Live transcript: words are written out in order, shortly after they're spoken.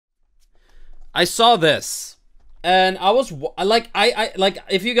I saw this, and I was like, I like,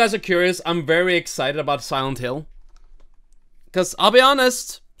 if you guys are curious, I'm very excited about Silent Hill. Because I'll be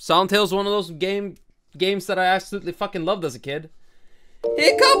honest, Silent Hill is one of those games that I absolutely fucking loved as a kid.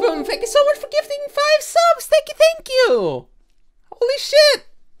 Hey, Cobham, thank you so much for gifting 5 subs. Thank you. Holy shit.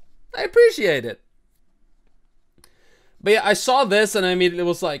 I appreciate it. But yeah, I saw this and I immediately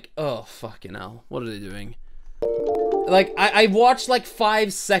was like, oh, fucking hell. What are they doing? Like, I watched like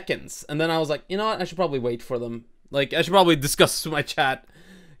 5 seconds, and then I was like, you know what? I should probably wait for them. Like, I should probably discuss this with my chat.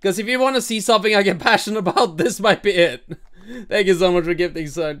 Because if you want to see something I get passionate about, this might be it. Thank you so much for gifting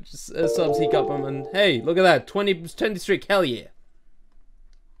subs, Hiccup. And hey, look at that. 20 streak. Hell yeah.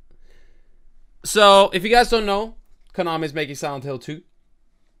 So, if you guys don't know, Konami is making Silent Hill 2.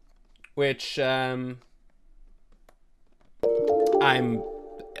 Which, I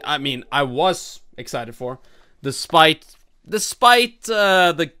was excited for. Despite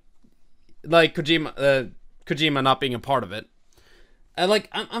the, like, Kojima not being a part of it. And, like,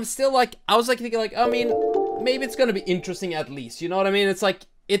 I'm still, like, I was, like, thinking, like, I mean, maybe it's gonna be interesting at least, you know what I mean? It's, like,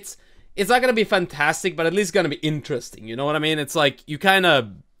 it's not gonna be fantastic, but at least it's gonna be interesting, you know what I mean? It's, like, you kind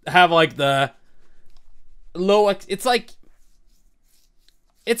of have, like, the low, it's like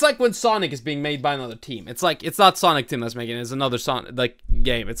when Sonic is being made by another team. It's, like, it's not Sonic Team that's making it, it's another Sonic, like,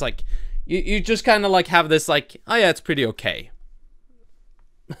 game. It's, like, you just kind of, like, have this, like, oh, yeah, it's pretty okay.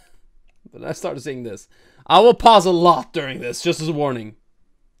 But I started seeing this. I will pause a lot during this, just as a warning.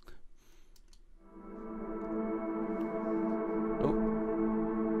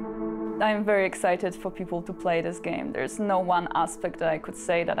 Oh. I'm very excited for people to play this game. There's no one aspect that I could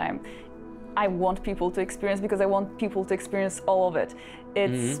say that I want people to experience, because I want people to experience all of it.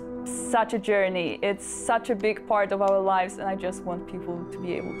 It's such a journey. It's such a big part of our lives, and I just want people to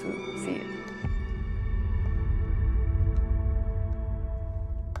be able to see it.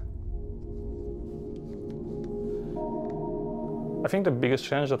 I think the biggest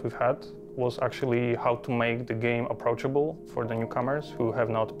challenge that we've had was actually how to make the game approachable for the newcomers who have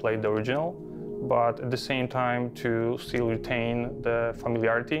not played the original, but at the same time to still retain the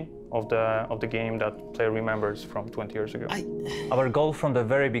familiarity of the game that player remembers from 20 years ago. Our goal from the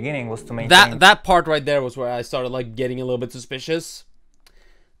very beginning was to maintain... That part right there was where I started, like, getting a little bit suspicious.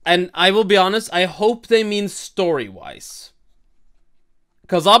 And I will be honest, I hope they mean story-wise.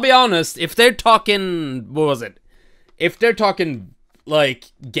 Because I'll be honest, if they're talking... What was it? If they're talking,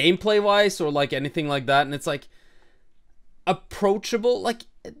 like, gameplay-wise or, like, anything like that, and it's, like, approachable, like,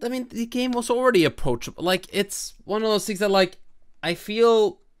 I mean, the game was already approachable. Like, it's one of those things that, like, I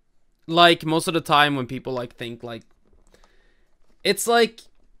feel like most of the time when people, like, think, like, it's, like,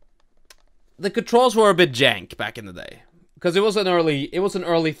 the controls were a bit jank back in the day. Because it was an early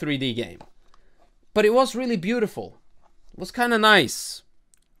 3D game. But it was really beautiful. It was kind of nice.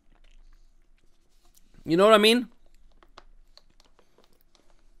 You know what I mean?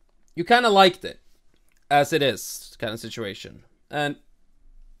 You kind of liked it, as it is, kind of situation. And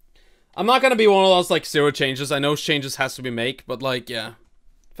I'm not going to be one of those, like, zero changes. I know changes has to be made, but, like, yeah.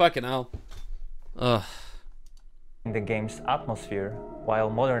 Fucking hell. Ugh. The game's atmosphere, while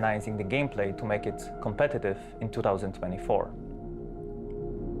modernizing the gameplay to make it competitive in 2024.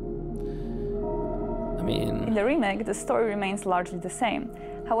 I mean... In the remake, the story remains largely the same.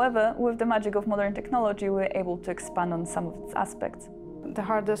 However, with the magic of modern technology, we were able to expand on some of its aspects. The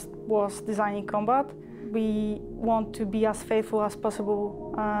hardest was designing combat. We want to be as faithful as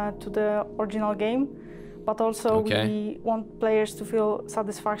possible to the original game, but also we want players to feel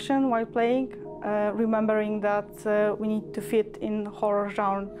satisfaction while playing, remembering that we need to fit in horror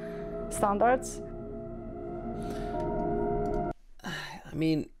genre standards. I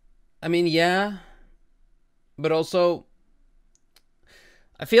mean, yeah, but also,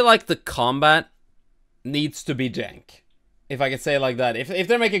 I feel like the combat needs to be jank. If I could say it like that. If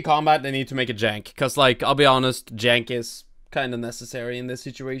they're making combat, they need to make it jank. Because, like, I'll be honest, jank is kind of necessary in this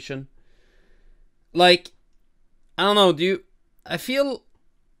situation. Like, I don't know, I feel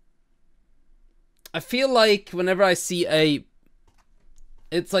like whenever I see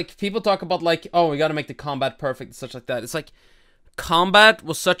it's like, people talk about, like, oh, we gotta make the combat perfect and such like that. It's like, combat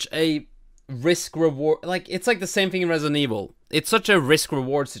was such a risk-reward, like, it's like the same thing in Resident Evil. It's such a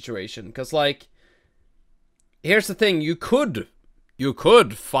risk-reward situation. Because, like, here's the thing, you could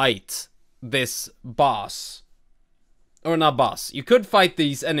fight this boss. Or not boss. You could fight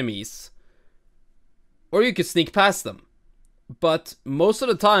these enemies. Or you could sneak past them. But most of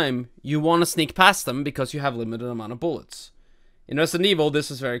the time, you want to sneak past them because you have limited amount of bullets. In Resident Evil, this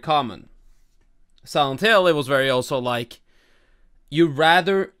is very common. Silent Hill, it was very also like, you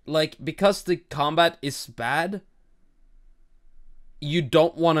rather, like, because the combat is bad, you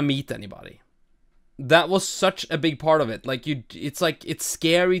don't want to meet anybody. that was such a big part of it. Like, it's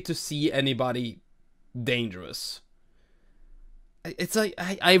scary to see anybody dangerous. It's like,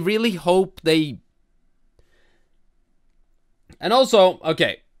 I really hope they... And also,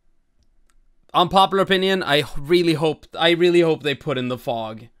 okay, unpopular opinion, I really hope they put in the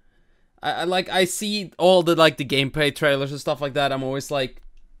fog. I see all the, like, the gameplay trailers and stuff like that. I'm always like,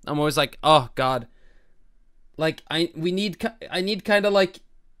 oh god. Like, I need kind of, like,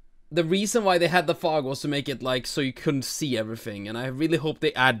 the reason why they had the fog was to make it, like, so you couldn't see everything. And I really hope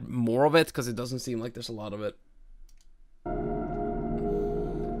they add more of it, because it doesn't seem like there's a lot of it.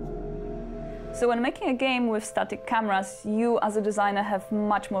 So when making a game with static cameras, you as a designer have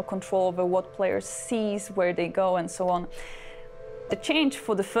much more control over what players sees, where they go, and so on. The change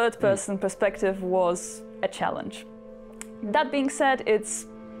for the third-person perspective was a challenge. That being said, it's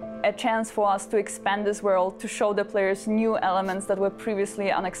a chance for us to expand this world, to show the players new elements that were previously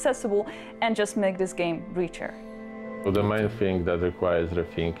inaccessible, and just make this game richer. So the main thing that requires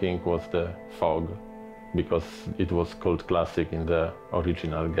rethinking was the fog, because it was called classic in the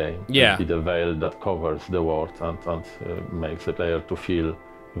original game. Yeah. It's the veil that covers the world and makes the player to feel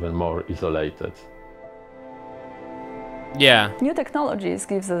even more isolated. Yeah. New technologies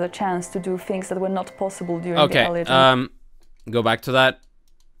gives us a chance to do things that were not possible during the early go back to that.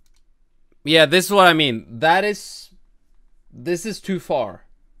 Yeah, this is what I mean. This is too far.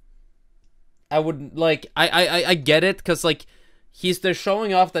 I would, like, I get it, because, like, they're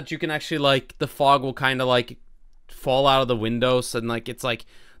showing off that you can actually, like, the fog will kind of, like, fall out of the windows, and, like, it's like,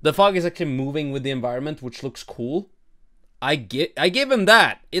 the fog is actually moving with the environment, which looks cool. I give him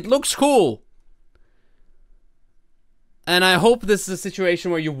that. It looks cool. And I hope this is a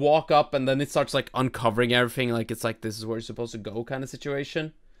situation where you walk up and then it starts, like, uncovering everything, like, it's like, this is where you're supposed to go kind of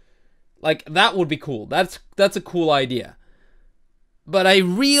situation. Like, that would be cool. That's a cool idea. But I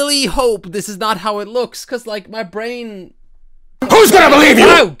really hope this is not how it looks, because, like, my brain... Who's gonna believe you?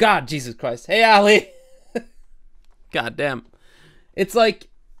 Oh, God, Jesus Christ. Hey, Ali. God damn. It's like,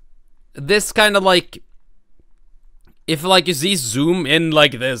 this kind of, like... If, like, you see zoom in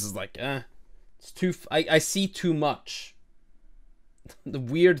like this, it's like, it's too... I see too much. The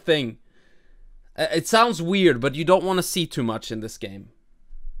weird thing. It sounds weird, but you don't want to see too much in this game.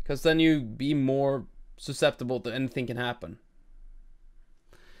 Because then you be more susceptible to anything can happen.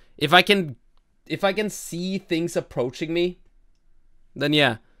 If I can see things approaching me, then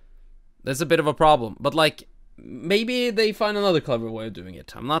yeah, there's a bit of a problem. But, like, maybe they find another clever way of doing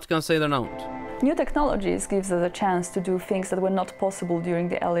it. I'm not gonna say they don't. New technologies gives us a chance to do things that were not possible during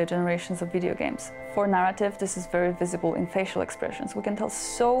the earlier generations of video games. For narrative, this is very visible in facial expressions. We can tell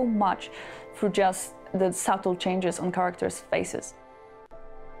so much through just the subtle changes on characters' faces.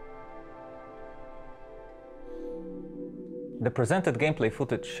 The presented gameplay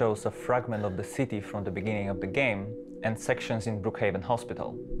footage shows a fragment of the city from the beginning of the game and sections in Brookhaven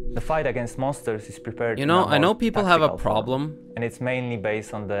Hospital. The fight against monsters is prepared. You know, I know people have a form, problem. and it's mainly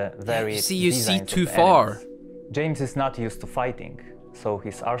based on the varied you see designs too of the far. enemies. James is not used to fighting, so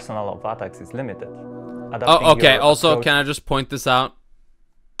his arsenal of attacks is limited. Oh, okay. Also, can I just point this out?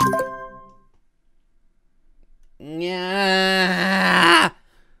 Yeah.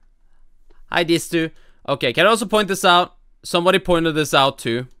 Hi, Distu. Okay, can I also point this out? Somebody pointed this out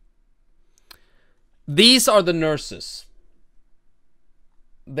too. These are the nurses.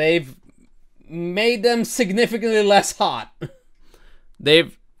 They've made them significantly less hot.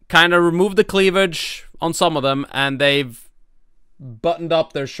 They've kind of removed the cleavage on some of them, and they've buttoned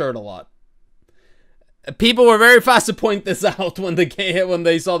up their shirt a lot. People were very fast to point this out when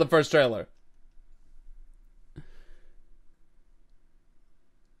they saw the first trailer.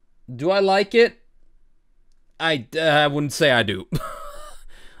 Do I like it? I wouldn't say I do.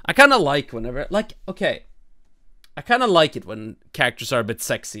 I kind of like whenever, like, okay, I kind of like it when characters are a bit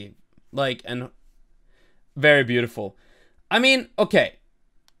sexy, like, and very beautiful. I mean, okay,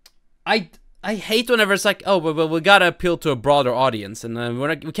 I hate whenever it's like, oh, well, we gotta appeal to a broader audience, and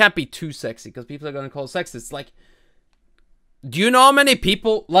we can't be too sexy because people are gonna call it sexist. It's like, do you know how many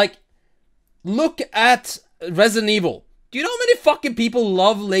people, like, look at Resident Evil. Do you know how many fucking people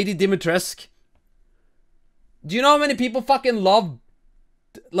love Lady Dimitrescu? Do you know how many people fucking love,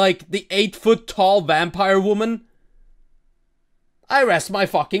 like, the 8-foot-tall vampire woman? I rest my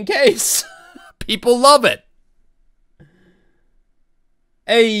fucking case. People love it.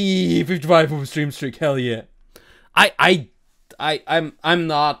 Hey, 55 over stream streak, hell yeah. I'm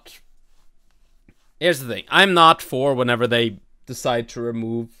not. Here's the thing. I'm not for whenever they decide to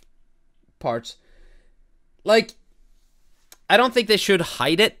remove parts. Like, I don't think they should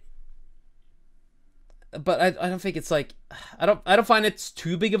hide it. But I don't think it's like, I don't find it's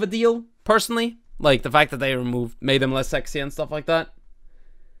too big of a deal, personally. Like, the fact that they made them less sexy and stuff like that.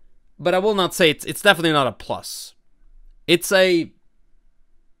 But I will not say it's definitely not a plus. It's a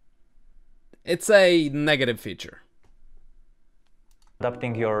negative feature.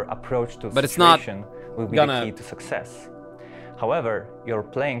 Adapting your approach to but situation will be the key to success. However, your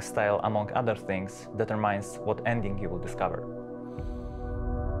playing style, among other things, determines what ending you will discover.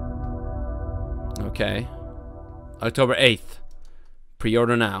 Okay. October 8th.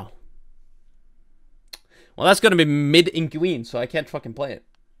 Pre-order now. Well, that's gonna be mid-Inkween, so I can't fucking play it.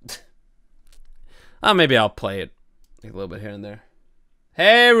 Maybe I'll play it a little bit here and there.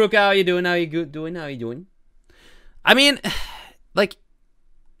 Hey, Ruka, how you doing? How you doing? How you doing? I mean, like,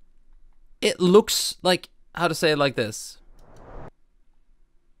 it looks like, how to say it like this?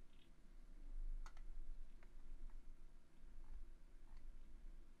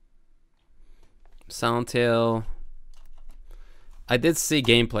 Silent Hill. I did see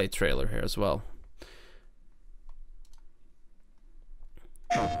gameplay trailer here as well.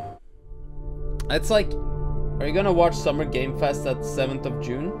 It's like, are you gonna watch Summer Game Fest at 7th of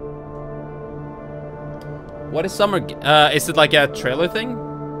June? What is Summer? Is it like a trailer thing?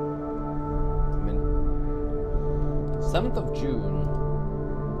 I mean, 7th of June.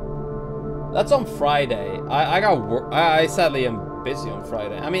 That's on Friday. I got work. I sadly am busy on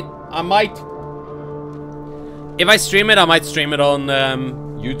Friday. I mean, I might. If I stream it, I might stream it on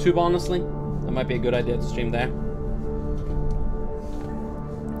YouTube. Honestly, that might be a good idea to stream there.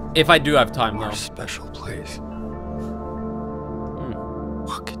 If I do have time, though. Our special place.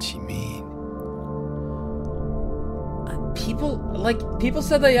 What could she mean? People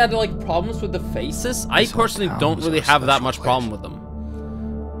said they had like problems with the faces. I personally don't really have that much problem with them.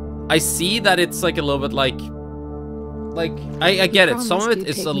 I see that it's like a little bit like I get it. Some of it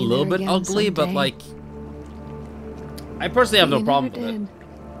is a little bit ugly, but like I personally have no problem with it.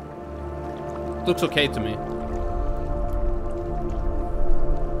 Looks okay to me.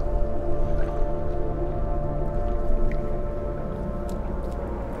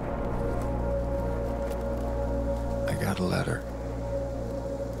 A letter.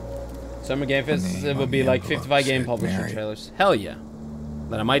 Summer Game Fest, it will be like 55 game publisher trailers. Hell yeah.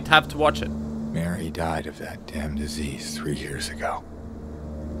 Then I might have to watch it. Mary died of that damn disease 3 years ago.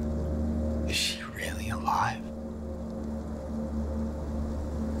 Is she really alive?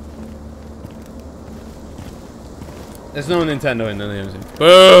 There's no Nintendo in the name.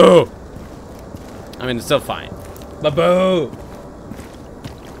 Boo! I mean, it's still fine. But boo!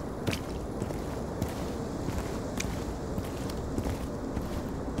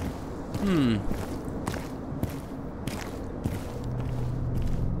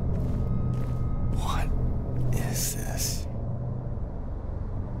 What is this?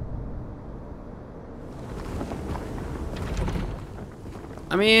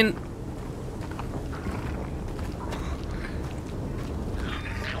 I mean,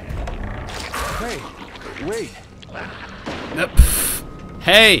 Hey, wait.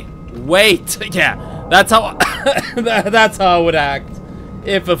 Hey, wait. Yeah, that's how that's how I would act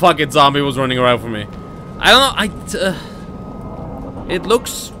if a fucking zombie was running around for me. I don't know. It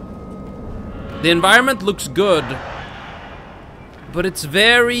looks, the environment looks good, but it's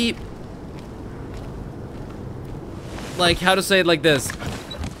very, like, how to say it like this?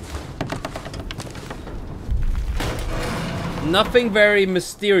 Nothing very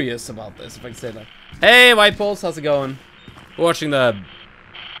mysterious about this, if I can say that. Hey, White Pulse, how's it going? We're watching the,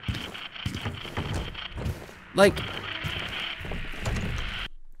 like,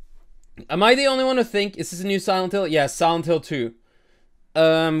 am I the only one who think, is this a new Silent Hill? Yeah, Silent Hill 2.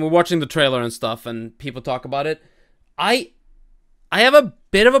 We're watching the trailer and stuff, and people talk about it. I have a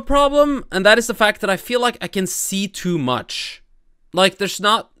bit of a problem, and that is the fact that I feel like I can see too much. Like, there's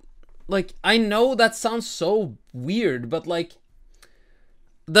not, like, I know that sounds so weird, but, like,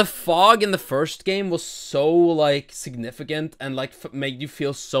 the fog in the first game was so, like, significant and, like, made you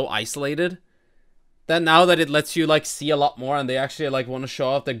feel so isolated. That now that it lets you, like, see a lot more and they actually, like, want to show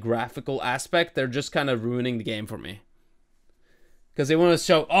off the graphical aspect, they're just kind of ruining the game for me. Because they want to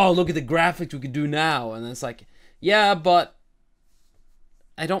show, oh, look at the graphics we could do now. And it's like, yeah, but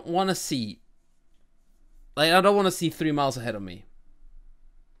I don't want to see. Like, I don't want to see 3 miles ahead of me.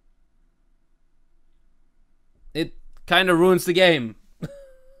 It kind of ruins the game.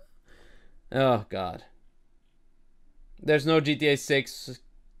 Oh, God. There's no GTA 6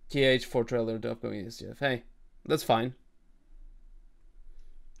 TH4 trailer to upcoming this year. Hey, that's fine.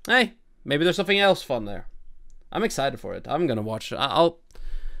 Hey, maybe there's something else fun there. I'm excited for it. I'm gonna watch it. I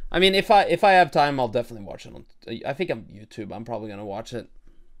mean, if I have time, I'll definitely watch it on. I think on YouTube. I'm probably gonna watch it.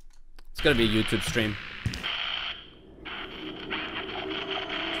 It's gonna be a YouTube stream.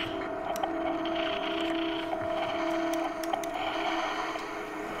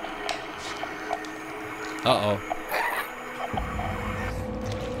 Uh-oh.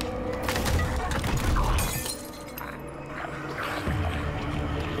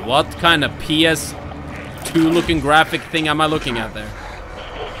 What kind of PS2 looking graphic thing am I looking at there?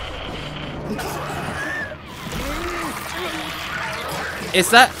 Is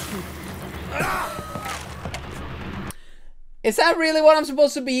that really what I'm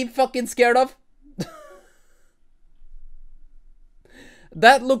supposed to be fucking scared of?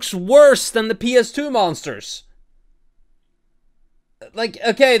 That looks worse than the PS2 monsters. Like,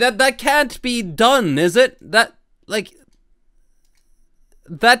 okay, that can't be done, is it? That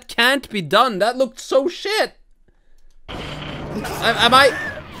can't be done. That looked so shit. Am I...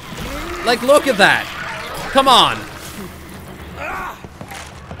 Like, look at that. Come on.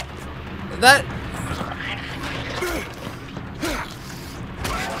 That...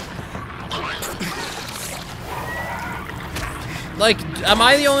 Like, am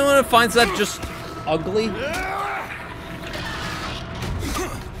I the only one who finds that just ugly?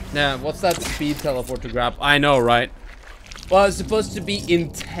 Yeah, what's that speed teleport to grab? I know, right? Well, it's supposed to be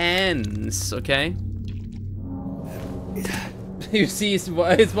intense, okay? You see, it's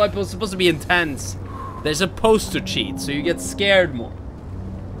supposed to be intense. There's a poster cheat, so you get scared more.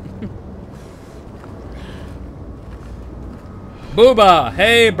 Booba!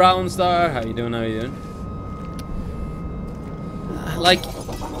 Hey, Brown Star! How you doing, how you doing? Like,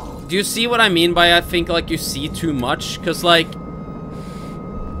 do you see what I mean by I think, like, you see too much? Because, like,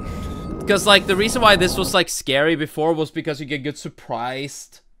 the reason why this was, like, scary before was because you get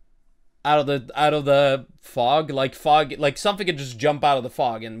surprised out of the fog. Like, something could just jump out of the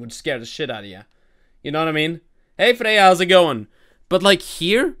fog and would scare the shit out of you. You know what I mean? Hey, Freya, how's it going? But, like,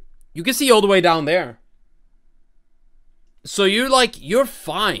 here, you can see all the way down there. So you're, like, you're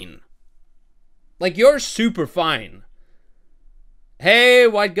fine. Like, you're super fine. Hey,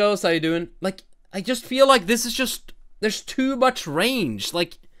 White Ghost, how you doing? Like, I just feel like this is just... There's too much range.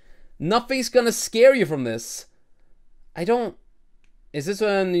 Like, nothing's gonna scare you from this. I don't... Is this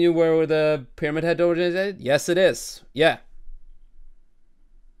when you were with the Pyramid Head originated? Yes, it is. Yeah.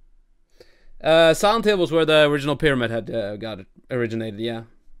 Silent Hill was where the original Pyramid Head originated, yeah.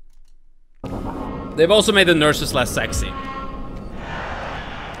 They've also made the nurses less sexy.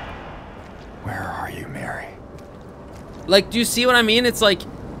 Where are you, Mary? Like, do you see what I mean? It's like,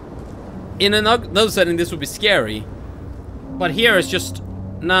 in another setting, this would be scary. But here, it's just,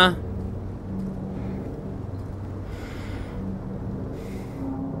 nah.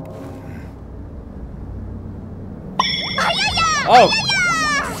 Oh!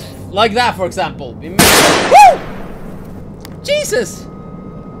 Like that, for example. Woo! Jesus!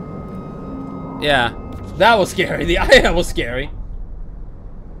 Yeah, that was scary. The eye was scary.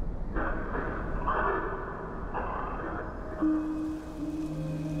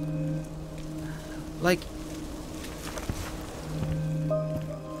 Like...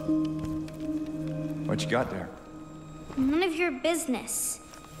 What you got there? None of your business.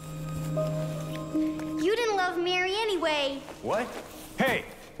 You didn't love Mary anyway. What? Hey,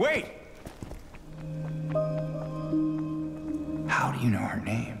 wait! How do you know her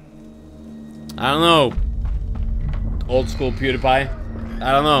name? I don't know. Old school PewDiePie.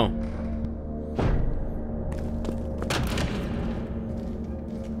 I don't know.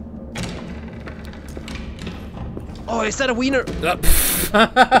 Oh, is that a wiener?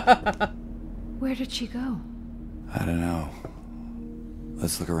 Where did she go? I don't know.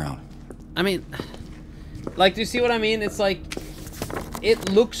 Let's look around. I mean, like, do you see what I mean? It's like, it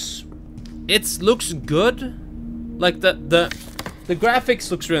looks good. Like, the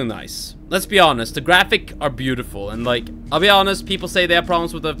graphics looks really nice. Let's be honest, the graphics are beautiful, and like, I'll be honest, people say they have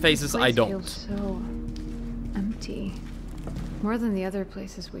problems with the faces, I don't. Feels so empty. More than the other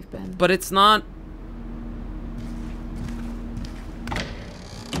places we've been. But it's not...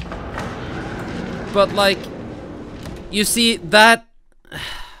 But like, you see that...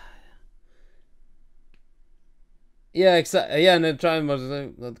 Yeah, exactly. Yeah, and then trying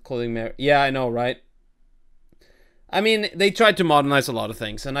clothing Mary. Yeah, I know, right? I mean, they tried to modernize a lot of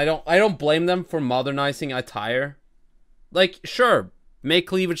things, and I don't blame them for modernizing attire. Like, sure, make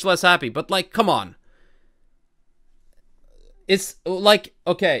cleavage less happy, but like, come on. It's like,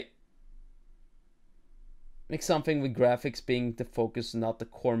 okay. Make something with graphics being the focus, not the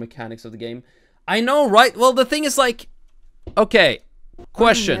core mechanics of the game. I know, right? Well, the thing is like, okay,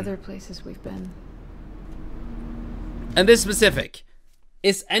 question. More than the other places we've been. And this specific.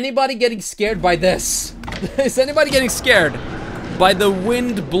 Is anybody getting scared by this? Is anybody getting scared by the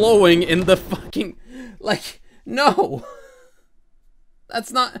wind blowing in the fucking... Like, no.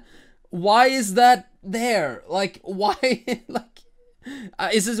 That's not... Why is that there? Like, why... Like...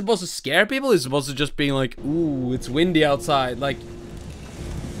 Is it supposed to scare people? Is it supposed to just be like, ooh, it's windy outside? Like,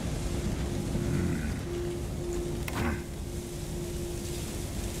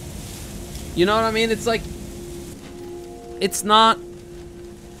 you know what I mean? It's like, it's not,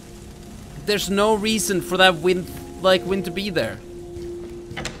 there's no reason for that wind to be there.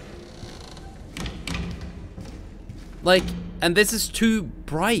 Like, and this is too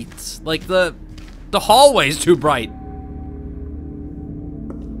bright. Like, the hallway is too bright.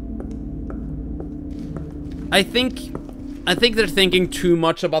 I think they're thinking too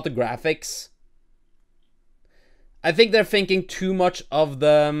much about the graphics. I think they're thinking too much of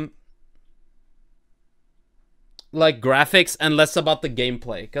the like graphics and less about the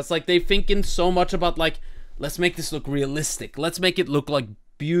gameplay. Cause like they're thinking so much about like, let's make this look realistic. Let's make it look like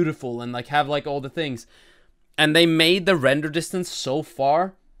beautiful and like have like all the things. And they made the render distance so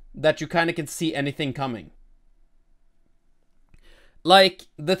far that you kind of can see anything coming. Like,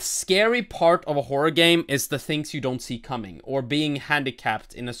 the scary part of a horror game is the things you don't see coming, or being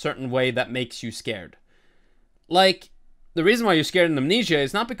handicapped in a certain way that makes you scared. Like, the reason why you're scared in Amnesia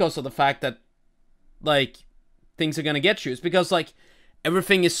is not because of the fact that, like, things are gonna get you. It's because, like,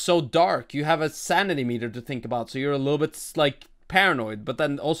 everything is so dark. You have a sanity meter to think about, so you're a little bit, like, paranoid. But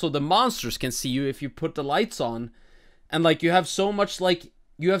then also the monsters can see you if you put the lights on. And, like, you have so much, like,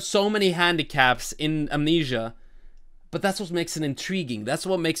 you have so many handicaps in Amnesia. But that's what makes it intriguing. That's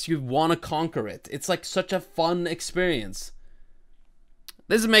what makes you want to conquer it. It's like such a fun experience.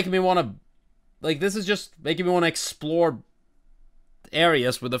 This is making me want to... Like, this is just making me want to explore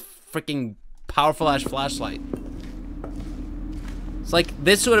areas with a freaking powerful ass flashlight. It's like,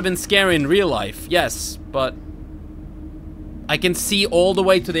 this would have been scary in real life, yes, but... I can see all the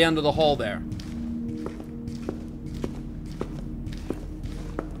way to the end of the hall there.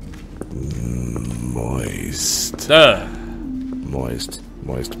 Moist. Moist,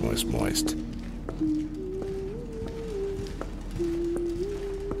 moist, moist, moist.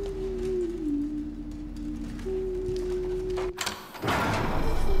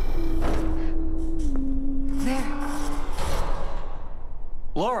 There.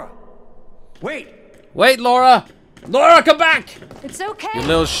 Laura! Wait! Wait, Laura! Laura, come back! It's okay. You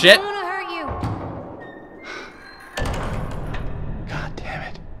little shit. I don't want to hurt you. God damn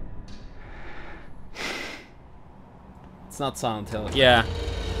it. It's not Silent Hill. Yeah.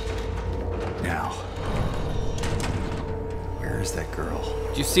 Now, where is that girl?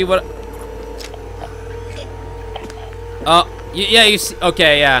 Do you see what... yeah, you see...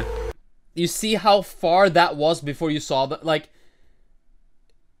 Okay, yeah. You see how far that was before you saw that? Like,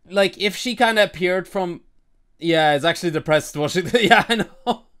 if she kind of appeared from... Yeah, it's actually depressed watching... Yeah, I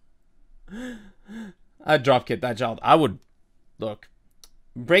know. I'd dropkick that child. I would... Look.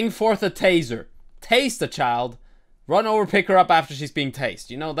 Bring forth a taser. Tase the child. Run over, pick her up after she's being tased.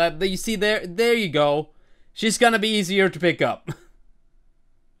 You know, that you see there you go. She's gonna be easier to pick up.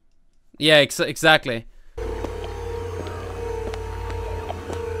 Yeah, exactly.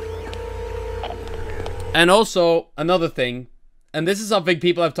 And also, another thing, and this is something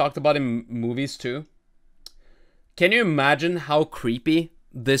people have talked about in movies too. Can you imagine how creepy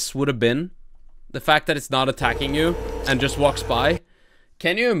this would have been? The fact that it's not attacking you and just walks by.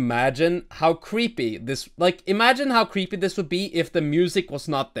 Can you imagine how creepy this... Like, imagine how creepy this would be if the music was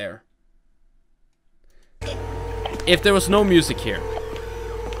not there. If there was no music here.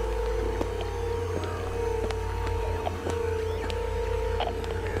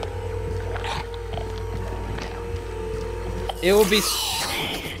 It would be...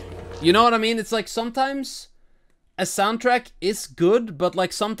 You know what I mean? It's like sometimes a soundtrack is good, but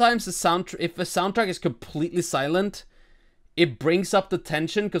like sometimes if a soundtrack is completely silent... It brings up the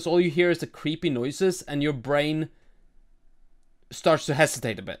tension because all you hear is the creepy noises and your brain starts to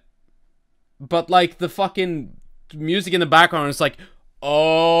hesitate a bit. But like the fucking music in the background is like,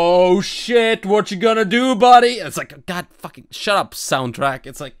 oh shit, what you gonna do, buddy? It's like, God fucking shut up, soundtrack.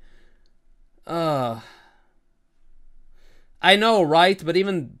 It's like, I know, right? But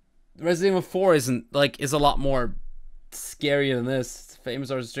even Resident Evil 4 is a lot more scary than this. Famous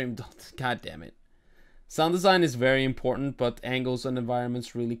Art Stream, God damn it. Sound design is very important, but angles and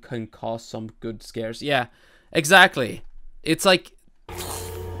environments really can cause some good scares. Yeah, exactly. It's like...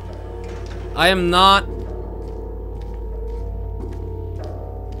 I am not...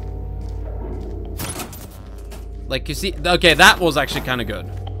 Like, you see... Okay, that was actually kind of good.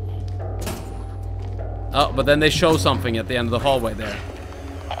 Oh, but then they show something at the end of the hallway there.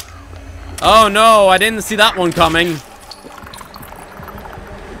 Oh no, I didn't see that one coming.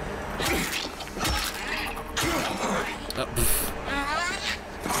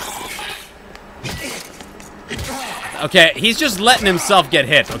 Okay, he's just letting himself get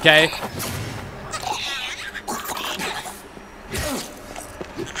hit, okay?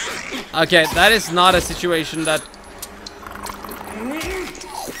 Okay, that is not a situation that...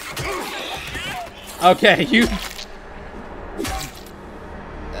 Okay, you...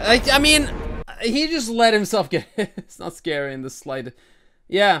 I mean, he just let himself get hit. It's not scary in the slightest.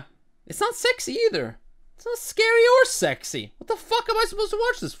 Yeah, it's not sexy either. It's not scary or sexy. What the fuck am I supposed to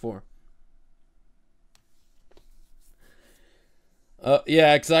watch this for?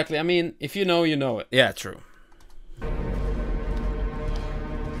 Yeah, exactly. I mean, if you know, you know it. Yeah, true.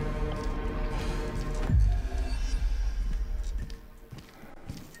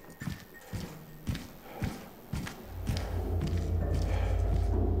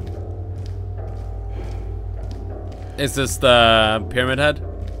 Is this the Pyramid Head?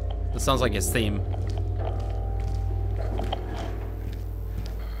 This sounds like his theme.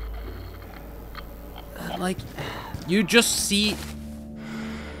 Like, you just see...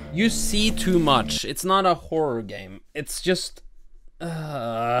 You see too much. It's not a horror game. It's just...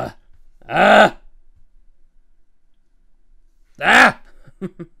 Ah! God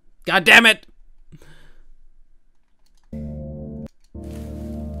damn it! Do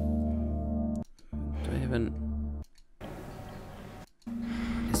I even...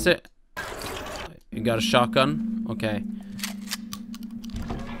 Is it... You got a shotgun? Okay.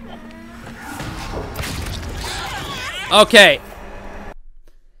 Okay.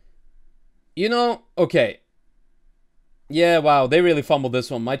 You know, okay. Yeah, wow, they really fumbled this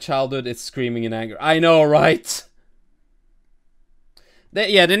one. My childhood is screaming in anger. I know, right?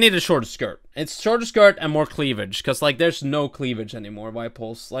 Yeah, they need a shorter skirt. It's shorter skirt and more cleavage. Because, like, there's no cleavage anymore by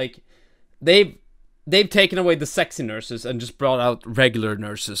Pulse. Like, they've taken away the sexy nurses and just brought out regular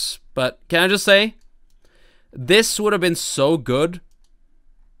nurses. But, can I just say? This would have been so good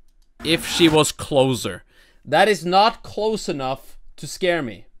if she was closer. That is not close enough to scare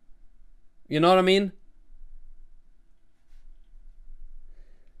me. You know what I mean?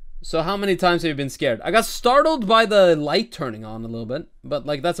 So how many times have you been scared? I got startled by the light turning on a little bit, but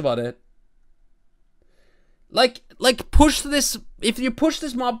like that's about it. Like push this, if you push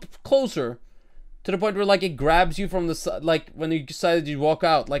this mob closer to the point where like it grabs you from the side, like when you decided you walk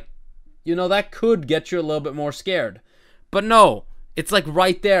out, like, you know, that could get you a little bit more scared. But no, it's like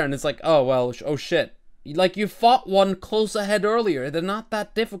right there and it's like, oh well, oh shit. Like, you fought one close ahead earlier. They're not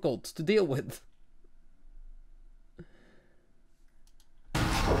that difficult to deal with.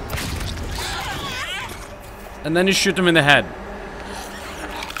 And then you shoot them in the head.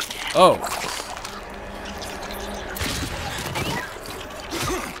 Oh.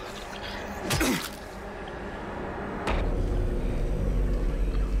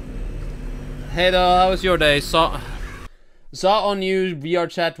 Hey though, how was your day? Saw on you VR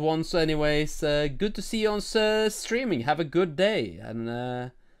chat once anyways. Good to see you on streaming. Have a good day. And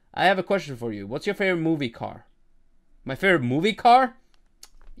I have a question for you. What's your favorite movie car? My favorite movie car?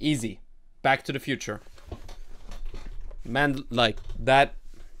 Easy. Back to the Future. Man, like, that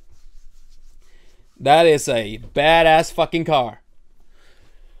is a badass fucking car.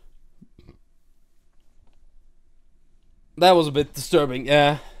 That was a bit disturbing,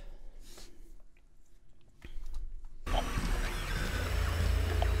 yeah.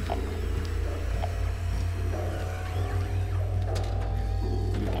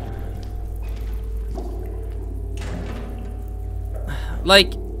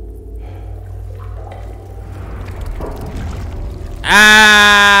 Like,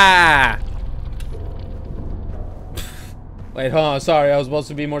 wait, hold on, sorry, I was supposed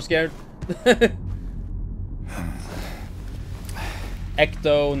to be more scared.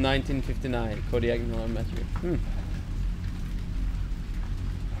 Ecto 1959, Kodiak Miller Matthew.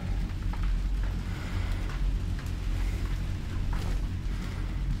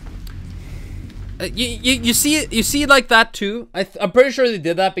 You see it like that too. I'm pretty sure they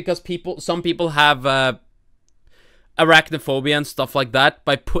did that because some people have arachnophobia and stuff like that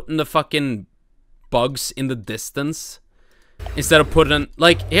by putting the fucking bugs in the distance instead of putting,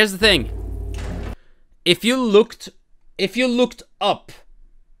 like, here's the thing. If you looked up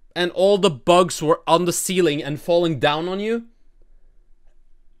and all the bugs were on the ceiling and falling down on you,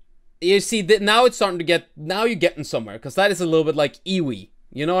 you see that now it's starting to get, now you're getting somewhere, because that is a little bit like Iwi.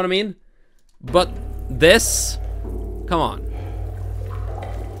 You know what I mean? But this, come on.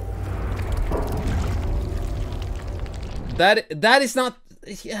 That is not,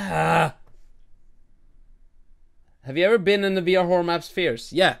 yeah. Have you ever been in the VR horror map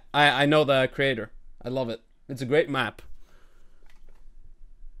Spheres? Yeah, I know the creator. I love it. It's a great map.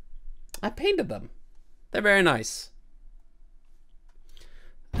 I painted them. They're very nice.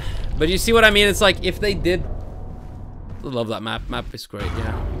 But you see what I mean? It's like if they did I love that map. Map is great,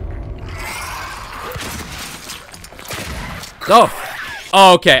 yeah.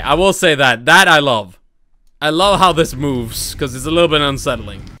 Oh, okay, I will say that. That I love. I love how this moves, because it's a little bit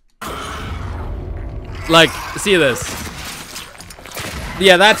unsettling. Like, see this?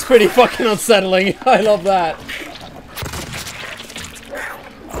 Yeah, that's pretty fucking unsettling. I love that.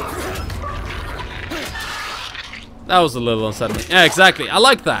 That was a little unsettling. Yeah, exactly. I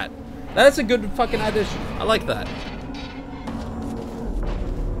like that. That's a good fucking addition. I like that.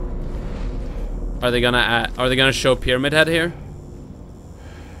 Are they gonna show Pyramid Head here?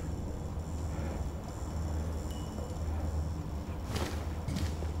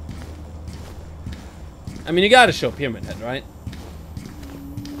 I mean, you gotta show Pyramid Head, right?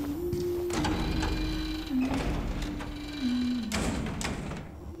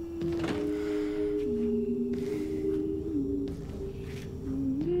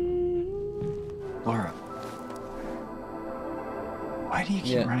 Laura, why do you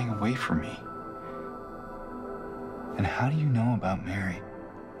keep running away from me? And how do you know about Mary?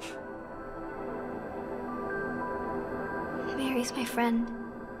 Mary's my friend.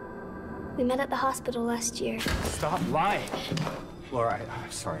 We met at the hospital last year. Stop lying. Laura,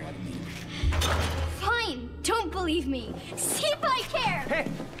 I'm sorry, I didn't mean. Fine, don't believe me. See if I care.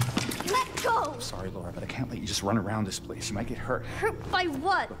 Hey! Let go. I'm sorry, Laura, but I can't let you just run around this place. You might get hurt. Hurt by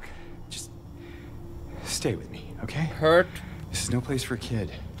what? Look, just stay with me, okay? Hurt? This is no place for a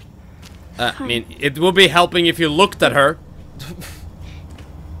kid. I mean, it will be helping if you looked at her.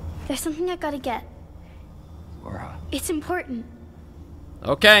 There's something I gotta get. Laura. It's important.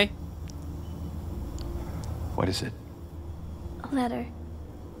 Okay. What is it? A letter.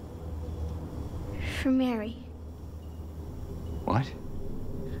 For Mary. What?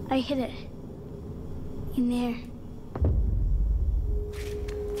 I hid it. In there.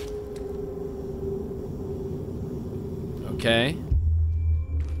 Okay.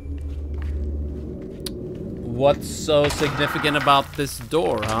 What's so significant about this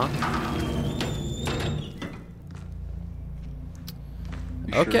door, huh?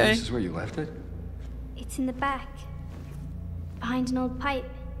 You okay. Sure this is where you left it? It's in the back. Behind an old pipe.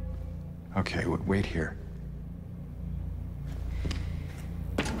 Okay, wait here.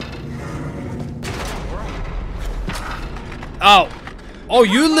 Oh. Oh,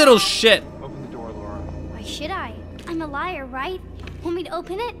 you little shit. Open the door, Laura. Why should I? I'm a liar, right? Want me to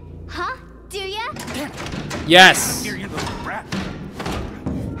open it? Huh? Do ya? Yes. Here, you little brat.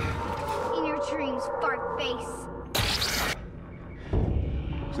 In your dreams, fart face.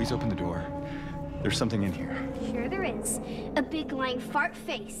 Please open the door. There's something in here. Sure there is. A big lying fart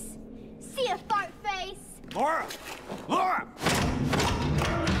face. See a fart face? Laura! Laura!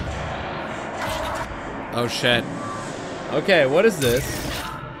 Oh shit. Okay, what is this?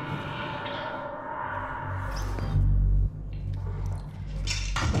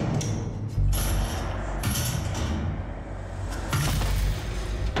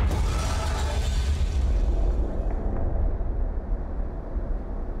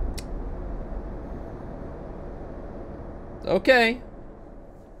 Okay.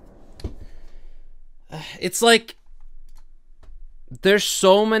 It's like there's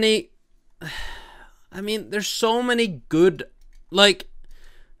so many, I mean, there's so many good, like,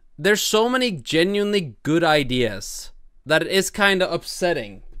 there's so many genuinely good ideas that it is kind of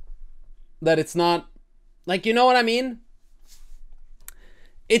upsetting that it's not, like, you know what I mean?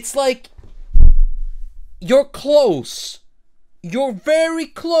 It's like you're close. You're very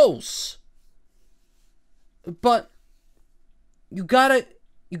close. But you gotta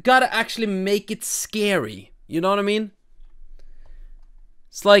actually make it scary. You know what I mean?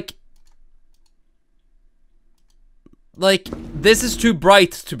 It's like this is too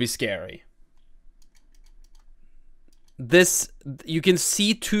bright to be scary. This, you can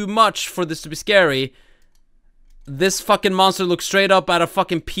see too much for this to be scary. This fucking monster looks straight up at a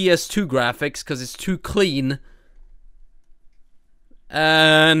fucking PS2 graphics because it's too clean.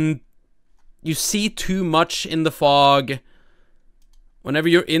 And you see too much in the fog. Whenever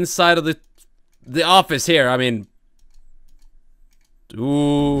you're inside of the office here, I mean,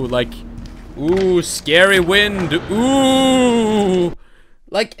 ooh, like, ooh, scary wind, ooh,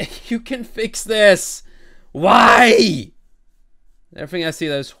 like, you can fix this. Why? Everything I see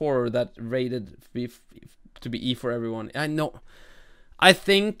that is horror that rated to be E for everyone. I know. I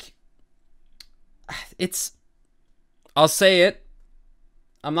think it's, I'll say it.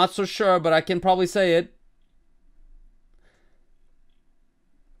 I'm not so sure, but I can probably say it.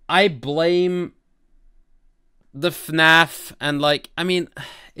 I blame the FNAF and, like, I mean,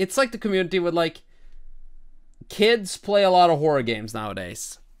 it's like the community with, like, kids play a lot of horror games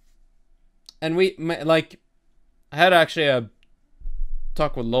nowadays. And we, like, I had actually a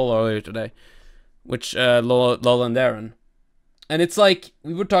talk with Lola earlier today, which Lola and Darren, and it's like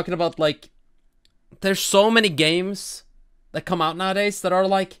we were talking about like there's so many games that come out nowadays that are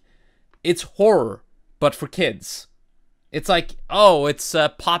like it's horror but for kids. It's like, oh, it's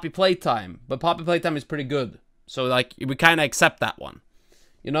Poppy Playtime, but Poppy Playtime is pretty good, so like we kind of accept that one.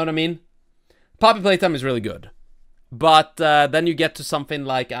 You know what I mean? Poppy Playtime is really good, but then you get to something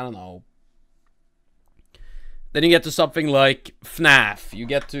like, I don't know. Then you get to something like FNAF. You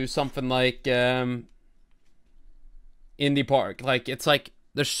get to something like Indie Park. Like, it's like,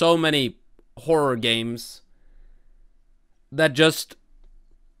 there's so many horror games that just,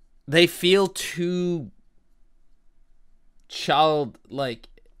 they feel too childlike.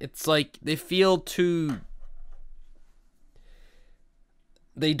 It's like, they feel too,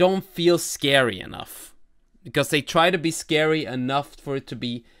 they don't feel scary enough. Because they try to be scary enough for it to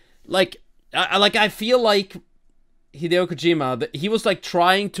be, like, I feel like Hideo Kojima, he was like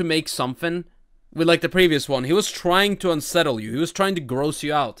trying to make something with like the previous one. He was trying to unsettle you. He was trying to gross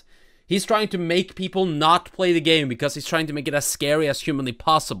you out. He's trying to make people not play the game because he's trying to make it as scary as humanly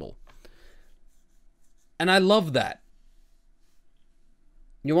possible. And I love that.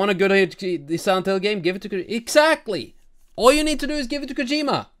 You want a good the Silent Hill game? Give it to Kojima. Exactly. All you need to do is give it to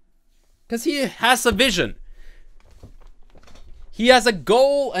Kojima. Because he has a vision. He has a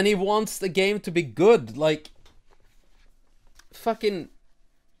goal and he wants the game to be good. Like, fucking,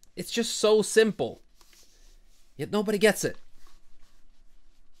 it's just so simple. Yet nobody gets it.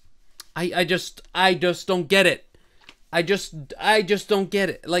 I just don't get it. I just don't get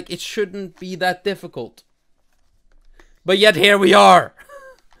it. Like, it shouldn't be that difficult. But yet here we are.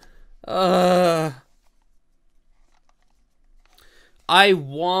 I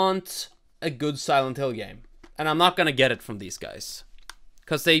want a good Silent Hill game. And I'm not gonna get it from these guys.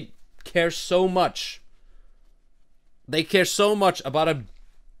 Because they care so much. They care so much about a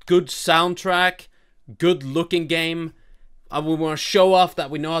good soundtrack, good looking game. We want to show off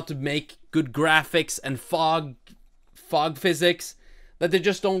that we know how to make good graphics and fog physics. That they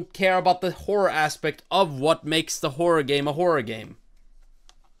just don't care about the horror aspect of what makes the horror game a horror game.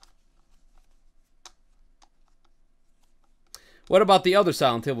 What about the other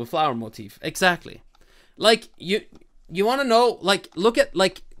Silent Hill with flower motif? Exactly. Like, you want to know, like, look at,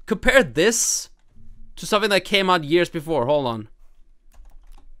 like, compare this to something that came out years before. Hold on.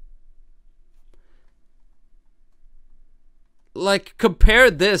 Like,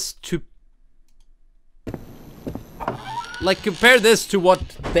 compare this to... Like, compare this to what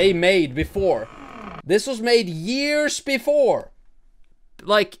they made before. This was made years before.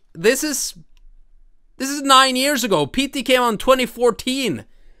 Like, this is 9 years ago. PT came out in 2014.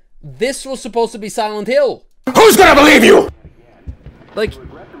 This was supposed to be Silent Hill. Who's gonna believe you? Like,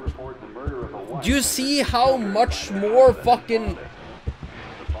 do you see how much more fucking...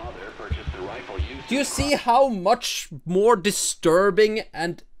 Do you see how much more disturbing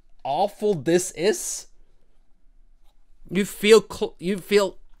and awful this is? You feel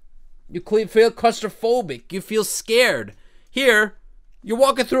claustrophobic. You feel scared. Here, you're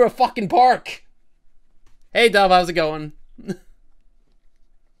walking through a fucking park. Hey, Dove, how's it going?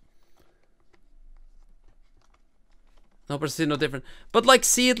 No, but see, no different. But like,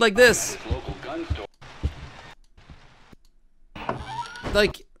 see it like this.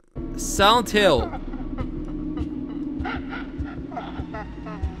 Like, Silent Hill.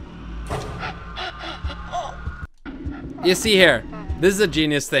 You see here, this is a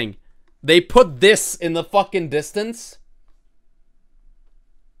genius thing. They put this in the fucking distance.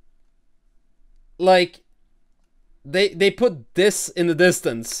 Like, they put this in the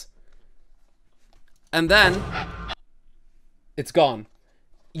distance. And then it's gone.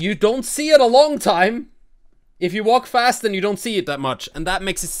 You don't see it a long time. If you walk fast, then you don't see it that much. And that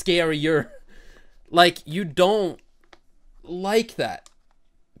makes it scarier. Like, you don't like that.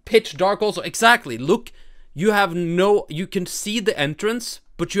 Pitch dark also. Exactly. Look, you have no... You can see the entrance,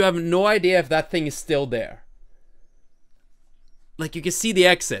 but you have no idea if that thing is still there. Like, you can see the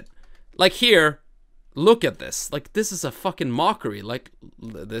exit. Like, here, look at this. Like, this is a fucking mockery. Like,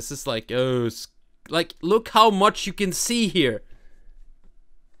 this is like, oh... Like, look how much you can see here.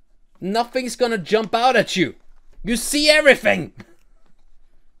 Nothing's gonna jump out at you. You see everything.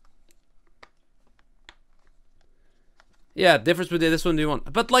 Yeah, difference between this one and the one.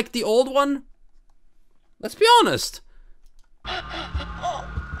 But like the old one, let's be honest.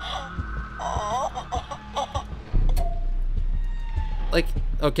 Like,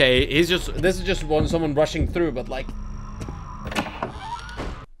 okay, this is just someone rushing through, but like,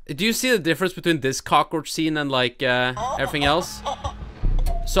 do you see the difference between this cockroach scene and like everything else?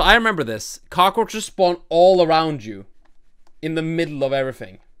 So I remember this. Cockroaches spawn all around you. In the middle of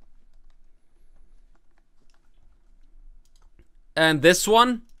everything. And this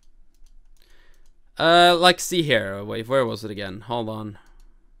one. Like, see here. Wait, where was it again? Hold on.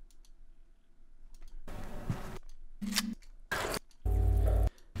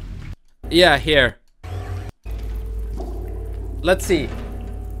 Yeah, here. Let's see.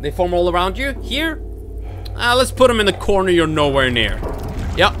 They form all around you. Here. Let's put them in the corner you're nowhere near.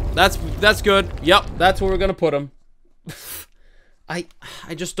 Yep, that's good. Yep, that's where we're gonna put them. I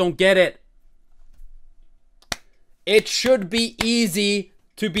just don't get it. It should be easy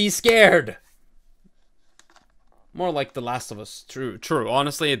to be scared. More like The Last of Us. True.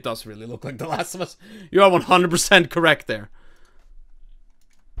 Honestly, it does really look like The Last of Us. You are 100% correct there.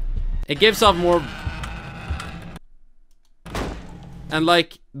 It gives off more... And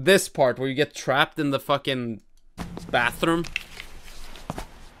like this part where you get trapped in the fucking bathroom.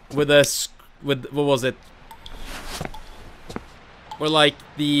 With what was it? Where like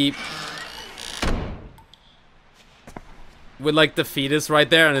the... With like the fetus right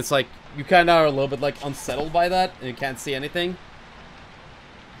there, and it's like... You kind of are a little bit like unsettled by that, and you can't see anything.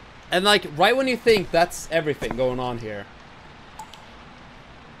 And like, right when you think that's everything going on here.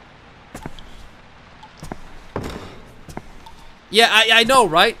 Yeah, I know,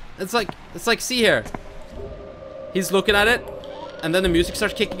 right? It's like, see here. He's looking at it, and then the music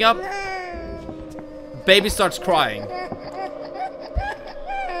starts kicking up. Baby starts crying.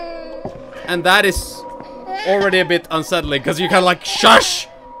 And that is already a bit unsettling, because you're kind of like, shush!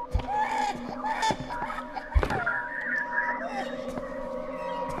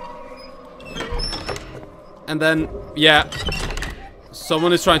 And then, yeah,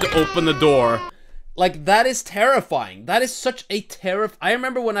 someone is trying to open the door. Like, that is terrifying. That is such a I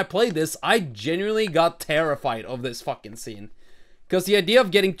remember when I played this, I genuinely got terrified of this fucking scene. Because the idea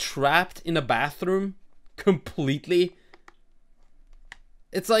of getting trapped in a bathroom completely...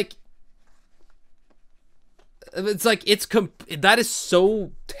 It's like... that is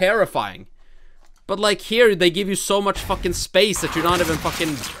so terrifying. But like here, they give you so much fucking space that you're not even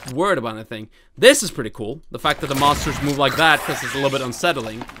fucking worried about anything. This is pretty cool. The fact that the monsters move like that, because it's a little bit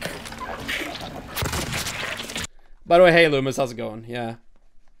unsettling. By the way, hey Loomis, how's it going? Yeah.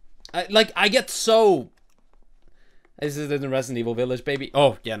 I get so... This is in the Resident Evil Village, baby.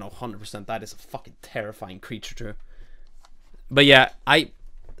 Oh, yeah, no, 100%. That is a fucking terrifying creature, too. But yeah, I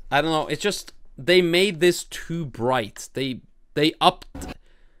don't know. It's just... They made this too bright. They upped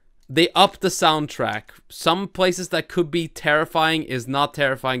the soundtrack. Some places that could be terrifying is not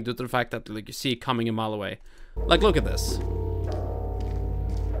terrifying due to the fact that like you see it coming a mile away. Like, look at this.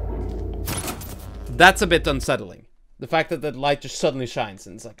 That's a bit unsettling. The fact that the light just suddenly shines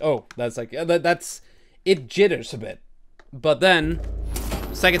and it's like, oh, that's like that's it jitters a bit. But then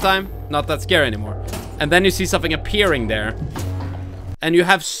second time, not that scary anymore. And then you see something appearing there. And you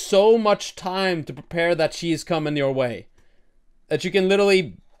have so much time to prepare that she is coming your way. That you can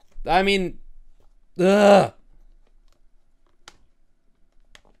literally... I mean... Ugh.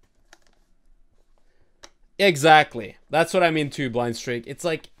 Exactly. That's what I mean too, Blind Streak. It's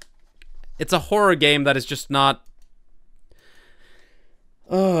like... It's a horror game that is just not...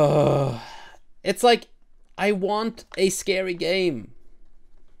 It's like... I want a scary game.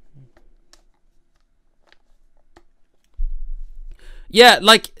 Yeah,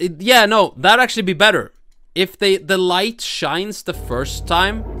 like, yeah, no, that'd actually be better. If the light shines the first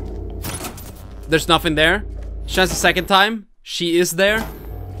time, there's nothing there. Shines the second time, she is there.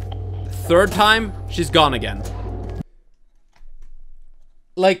 Third time, she's gone again.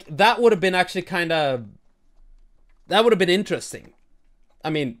 Like, that would have been actually kind of... That would have been interesting. I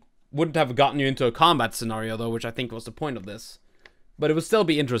mean, wouldn't have gotten you into a combat scenario, though, which I think was the point of this. But it would still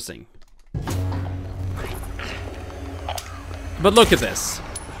be interesting. But look at this.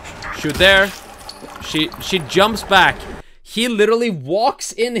 Shoot there. She jumps back. He literally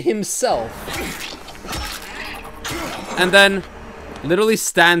walks in himself. And then literally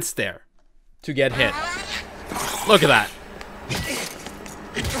stands there to get hit. Look at that.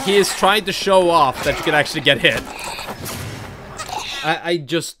 He is trying to show off that you can actually get hit. I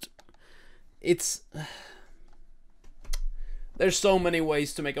just... It's... There's so many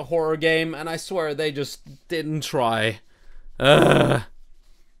ways to make a horror game, and I swear they just didn't try.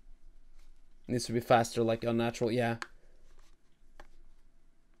 Needs to be faster, like unnatural, yeah.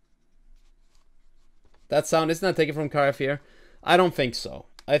 That sound, isn't that taken from Cry of Fear? I don't think so.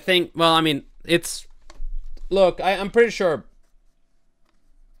 I think, well, I mean, it's... Look, I'm pretty sure...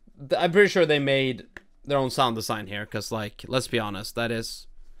 I'm pretty sure they made their own sound design here, because, like, let's be honest, that is...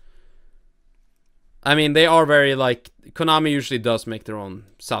 I mean, they are very, like, Konami usually does make their own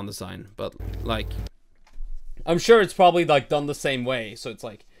sound design, but, like, I'm sure it's probably, like, done the same way, so it's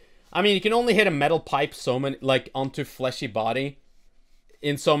like, I mean, you can only hit a metal pipe so many, like, onto fleshy body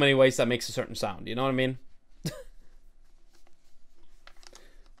in so many ways that makes a certain sound, you know what I mean?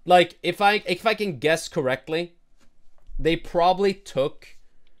 Like, if I can guess correctly, they probably took,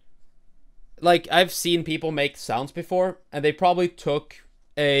 like, I've seen people make sounds before, and they probably took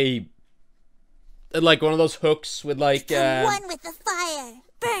a, like, one of those hooks with, like, one with the fire.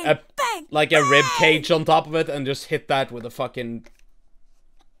 Burn, burn, like a rib cage on top of it, and just hit that with a fucking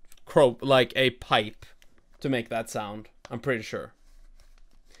like a pipe to make that sound. I'm pretty sure.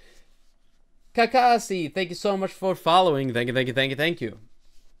 Kakashi, thank you so much for following. Thank you, thank you, thank you, thank you.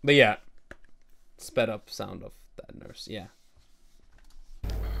 But yeah, sped up sound of that nurse. Yeah.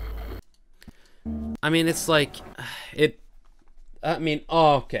 I mean, it's like it. I mean,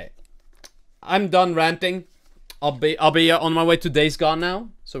 oh, okay. I'm done ranting. I'll be on my way to Days Gone now,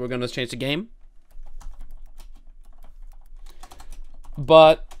 so we're gonna change the game.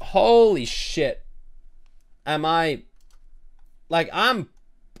 But holy shit, am I? Like, I'm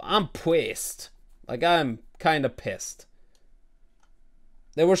pissed. Like, I'm kind of pissed.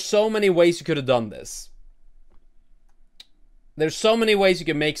 There were so many ways you could have done this. There's so many ways you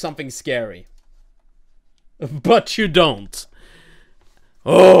can make something scary. But you don't.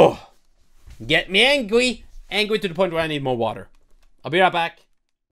 Oh, get me angry. Angry to the point where I need more water. I'll be right back.